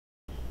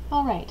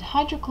Alright,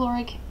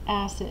 hydrochloric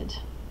acid.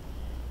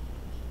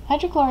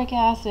 Hydrochloric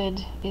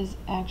acid is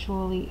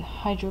actually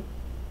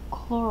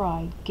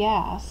hydrochloride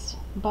gas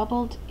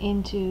bubbled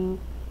into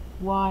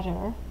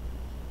water,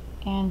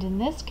 and in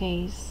this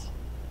case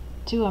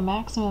to a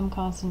maximum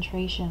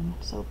concentration.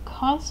 So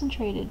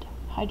concentrated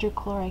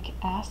hydrochloric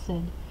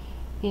acid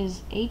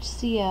is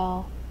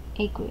HCl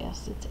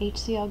aqueous. It's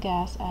HCl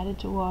gas added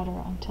to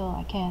water until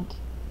I can't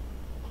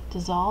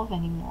dissolve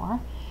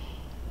anymore,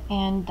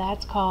 and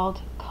that's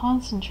called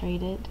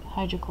concentrated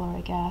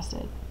hydrochloric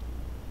acid.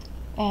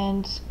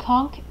 And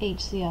conc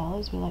HCl,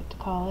 as we like to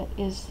call it,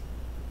 is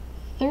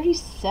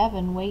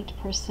 37 weight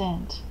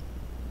percent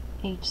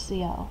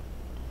HCl.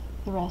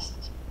 The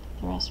rest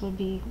would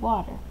be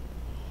water.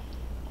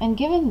 And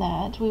given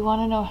that, we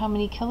want to know how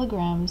many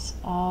kilograms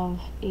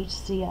of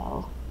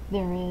HCl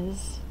there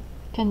is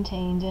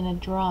contained in a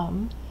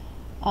drum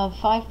of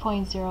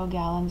 5.0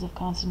 gallons of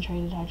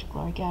concentrated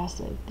hydrochloric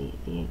acid, the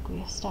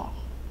aqueous stuff.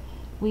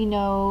 We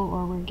know,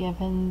 or we're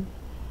given,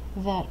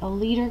 that a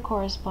liter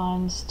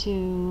corresponds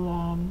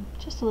to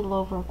just a little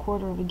over a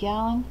quarter of a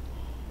gallon,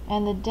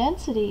 and the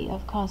density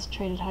of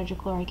concentrated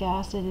hydrochloric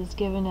acid is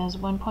given as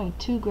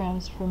 1.2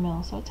 grams per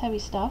mil. So it's heavy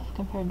stuff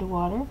compared to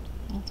water.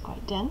 It's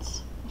quite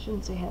dense. I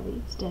shouldn't say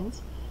heavy, it's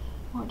dense,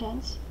 more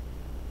dense.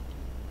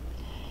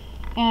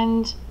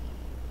 And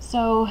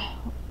so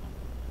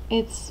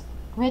it's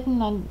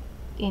written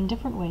in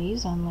different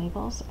ways on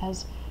labels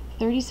as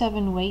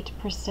 37 weight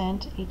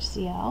percent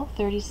HCl,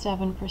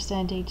 37%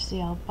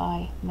 HCl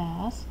by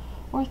mass,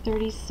 or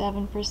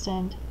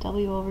 37%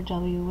 W over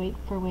W, weight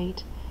per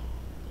weight,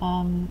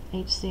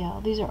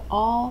 HCl. These are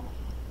all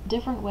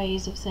different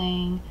ways of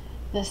saying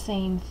the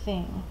same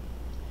thing.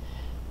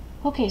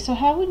 Okay, so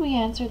how would we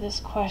answer this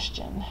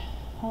question?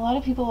 A lot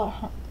of people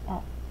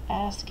are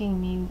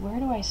asking me, where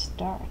do I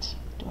start?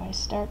 Where do I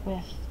start? Do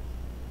I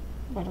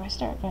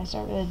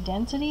start with a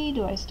density?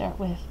 Do I start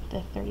with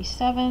the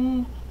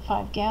 37,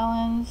 5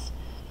 gallons,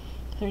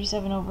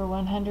 37 over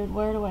 100?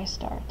 Where do I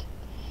start?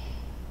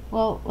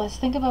 Well, let's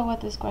think about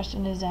what this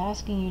question is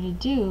asking you to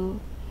do.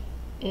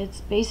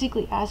 It's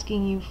basically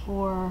asking you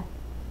for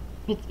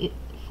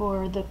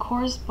the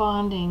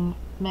corresponding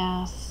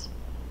mass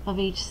of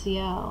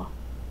HCl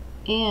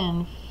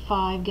in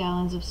 5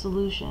 gallons of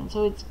solution.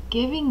 So it's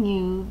giving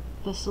you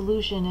the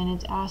solution and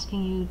it's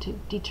asking you to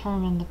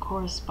determine the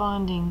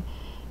corresponding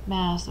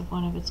mass of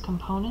one of its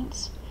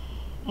components.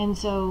 And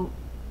so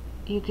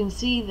you can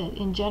see that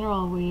in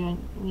general we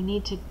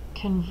need to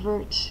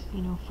convert,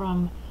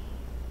 from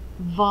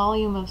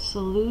volume of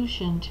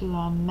solution to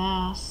a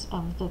mass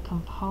of the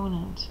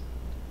component.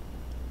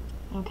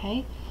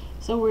 Okay,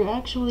 so we're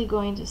actually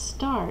going to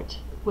start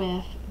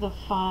with the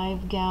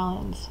 5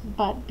 gallons,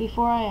 but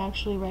before I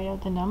actually write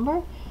out the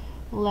number,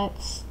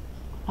 let's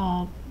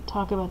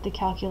talk about the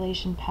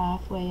calculation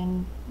pathway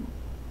and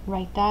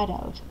write that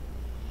out.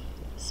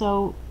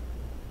 So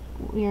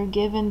we are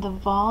given the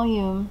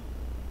volume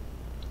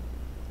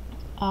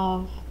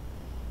of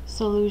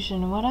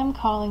solution. What I'm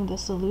calling the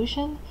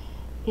solution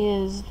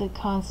is the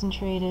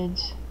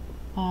concentrated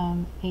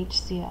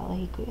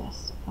HCl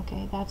aqueous.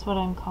 Okay, that's what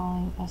I'm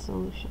calling a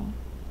solution.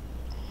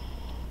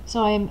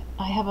 So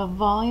I have a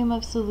volume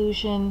of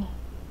solution,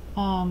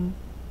 and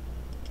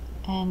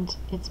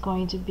it's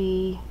going to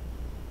be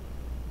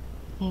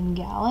in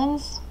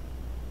gallons,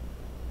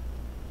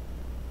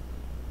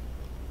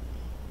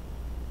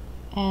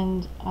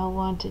 and I'll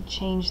want to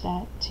change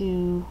that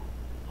to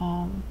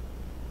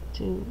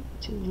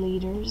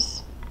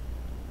liters,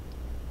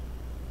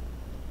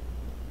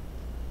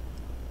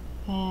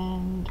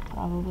 and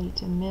probably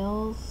to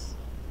mils.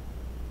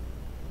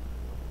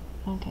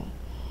 Okay,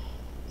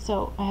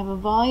 so I have a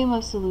volume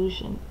of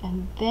solution,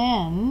 and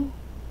then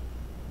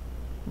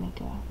make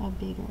a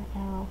bigger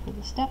arrow for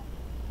the step.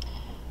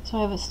 So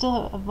I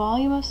still have a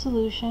volume of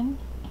solution,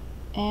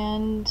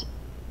 and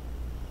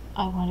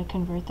I want to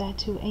convert that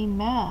to a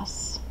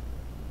mass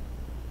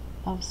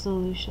of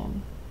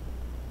solution,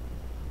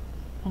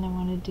 and I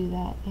want to do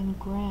that in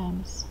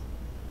grams.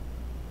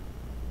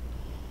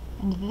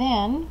 And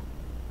then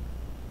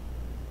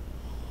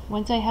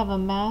once I have a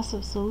mass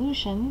of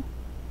solution,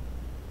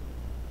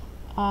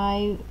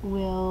 I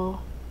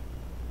will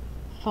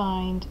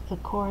find the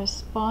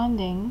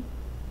corresponding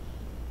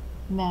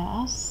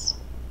mass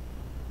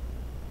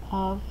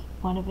of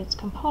one of its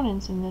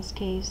components, in this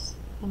case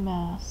the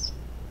mass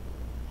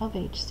of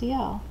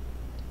HCl.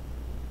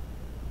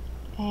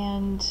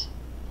 And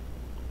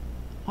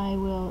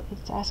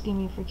it's asking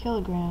me for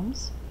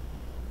kilograms,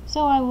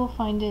 so I will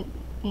find it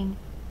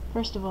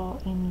first of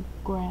all in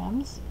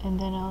grams, and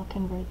then I'll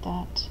convert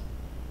that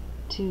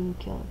to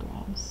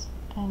kilograms.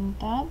 And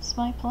that's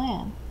my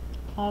plan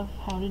of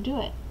how to do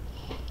it.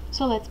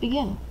 So let's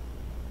begin.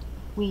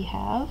 We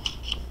have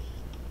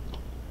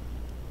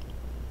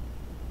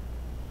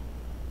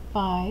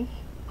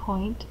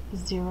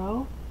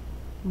 5.0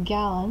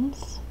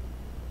 gallons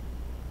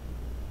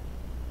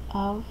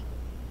of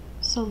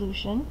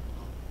solution,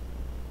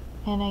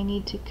 and I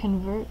need to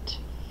convert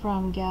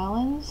from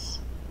gallons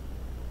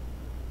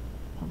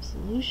of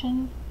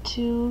solution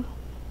to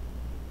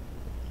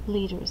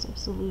liters of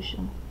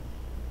solution.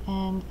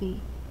 And the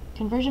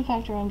conversion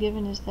factor I'm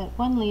given is that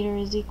 1 liter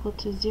is equal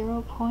to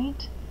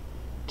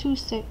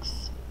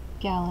 0.26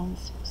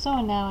 gallons.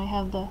 So now I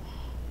have the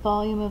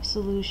volume of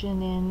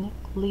solution in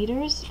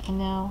liters, and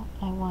now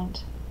I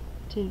want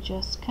to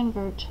just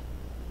convert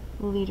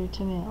liter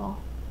to mil.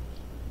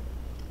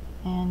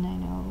 And I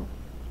know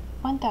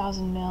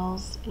 1,000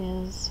 mils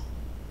is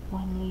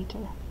 1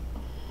 liter.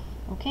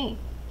 Okay,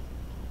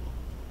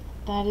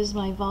 that is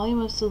my volume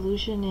of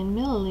solution in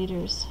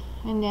milliliters.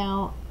 And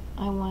now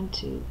I want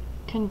to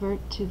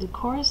convert to the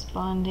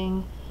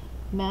corresponding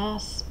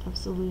mass of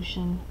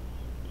solution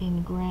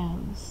in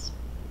grams.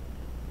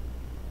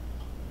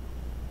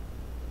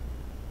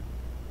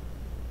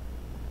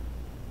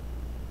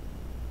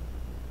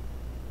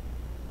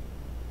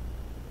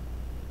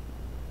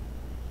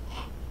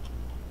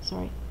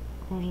 Sorry,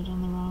 wrote it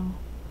on the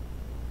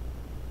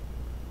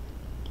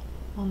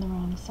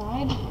wrong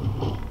side.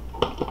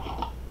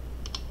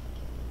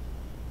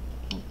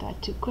 Wrote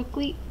that too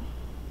quickly.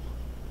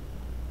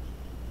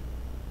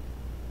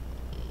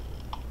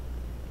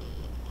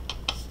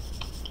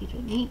 Keep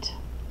it neat.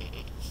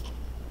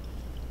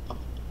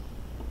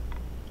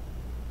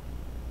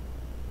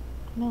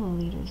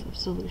 Milliliters of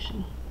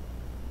solution.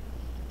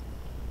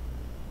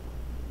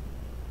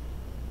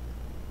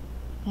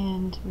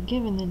 And we're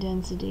given the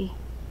density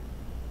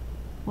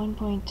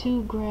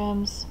 1.2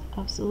 grams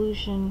of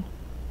solution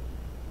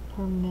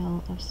per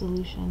mil of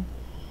solution.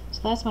 So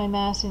that's my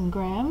mass in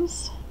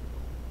grams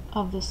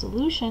of the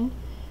solution,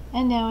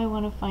 and now I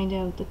want to find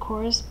out the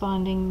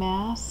corresponding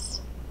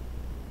mass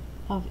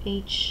of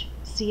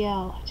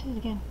HCl. I did it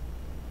again.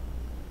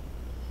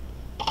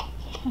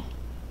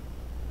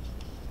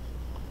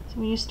 So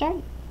when you start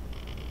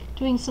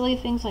doing silly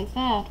things like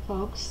that,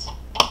 folks,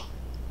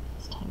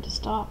 it's time to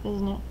stop,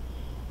 isn't it?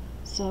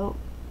 So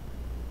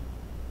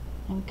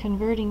I'm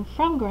converting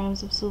from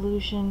grams of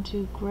solution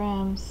to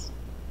grams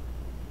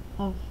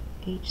of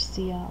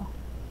HCl.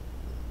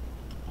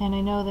 And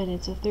I know that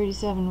it's a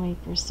 37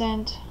 weight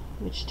percent,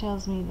 which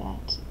tells me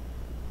that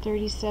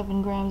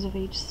 37 grams of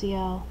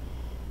HCl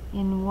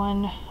in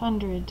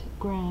 100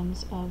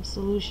 grams of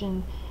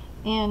solution.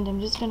 And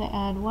I'm just going to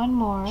add one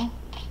more.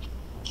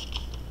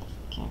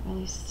 Can't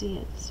really see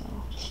it, so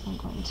I'm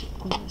going to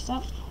open this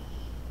up.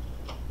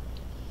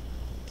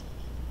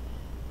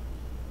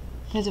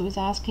 Because it was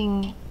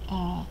asking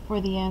for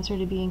the answer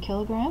to be in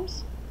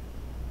kilograms.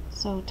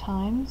 So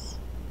times,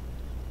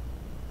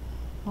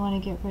 I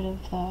want to get rid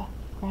of the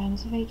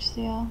grams of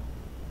HCl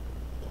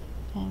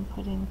and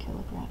put in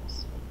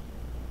kilograms.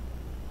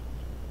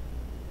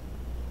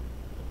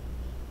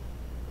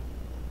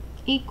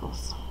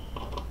 Equals.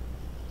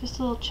 Just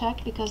a little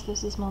check because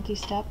this is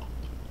multi-step.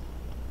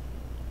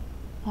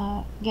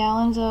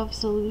 Gallons of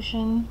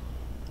solution.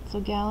 So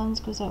gallons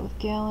goes out with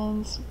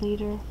gallons,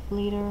 liter,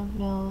 liter,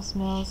 mils,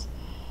 mils.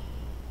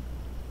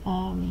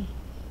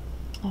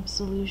 Of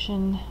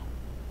solution,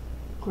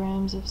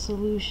 grams of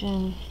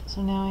solution.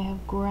 So now I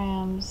have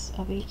grams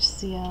of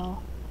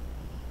HCl,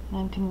 and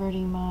I'm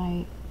converting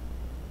my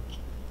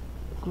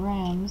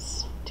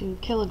grams to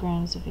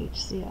kilograms of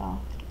HCl.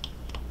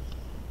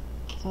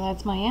 So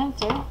that's my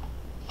answer.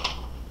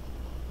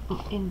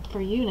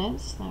 For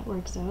units, that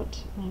works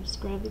out. I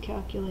just grab the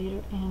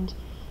calculator and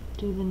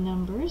do the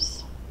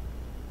numbers.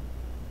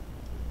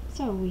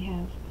 So we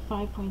have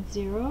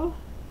 5.0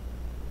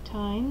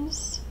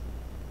 times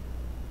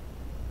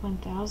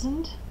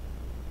 1,000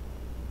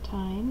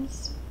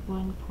 times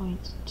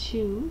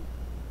 1.2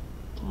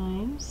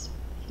 times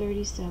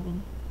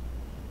 37,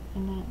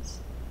 and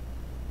that's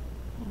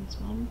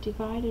 1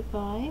 divided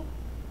by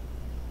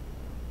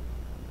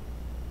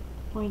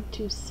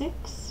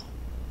 0.26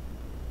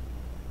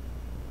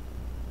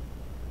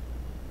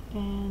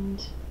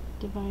 and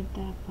divide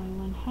that by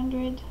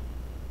 100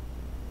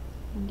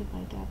 and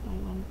divide that by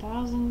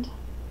 1,000,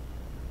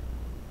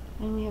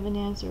 and we have an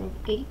answer of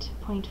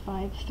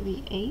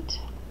 8.538.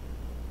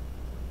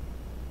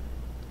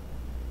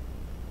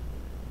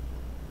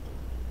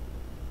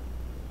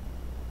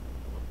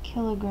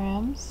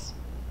 kilograms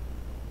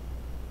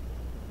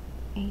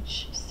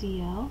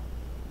HCl.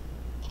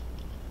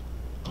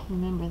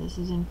 Remember, this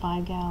is in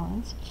 5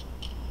 gallons.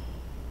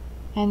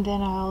 And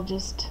then I'll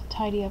just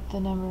tidy up the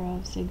number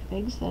of sig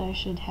figs that I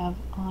should have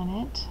on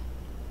it,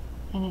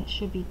 and it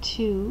should be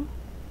 2.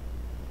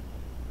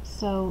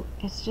 So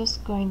it's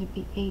just going to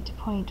be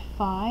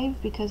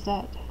 8.5 because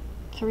that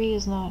 3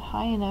 is not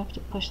high enough to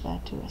push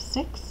that to a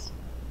 6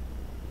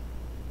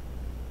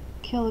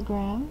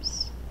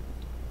 kilograms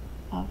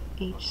of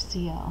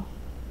HCl.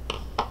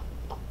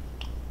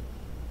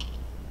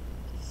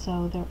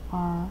 So there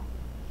are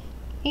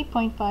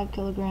 8.5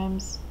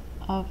 kilograms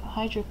of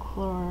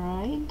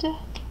hydrochloride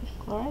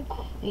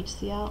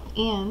HCl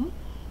in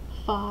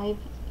 5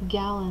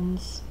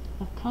 gallons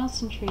of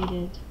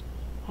concentrated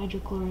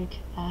hydrochloric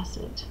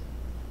acid.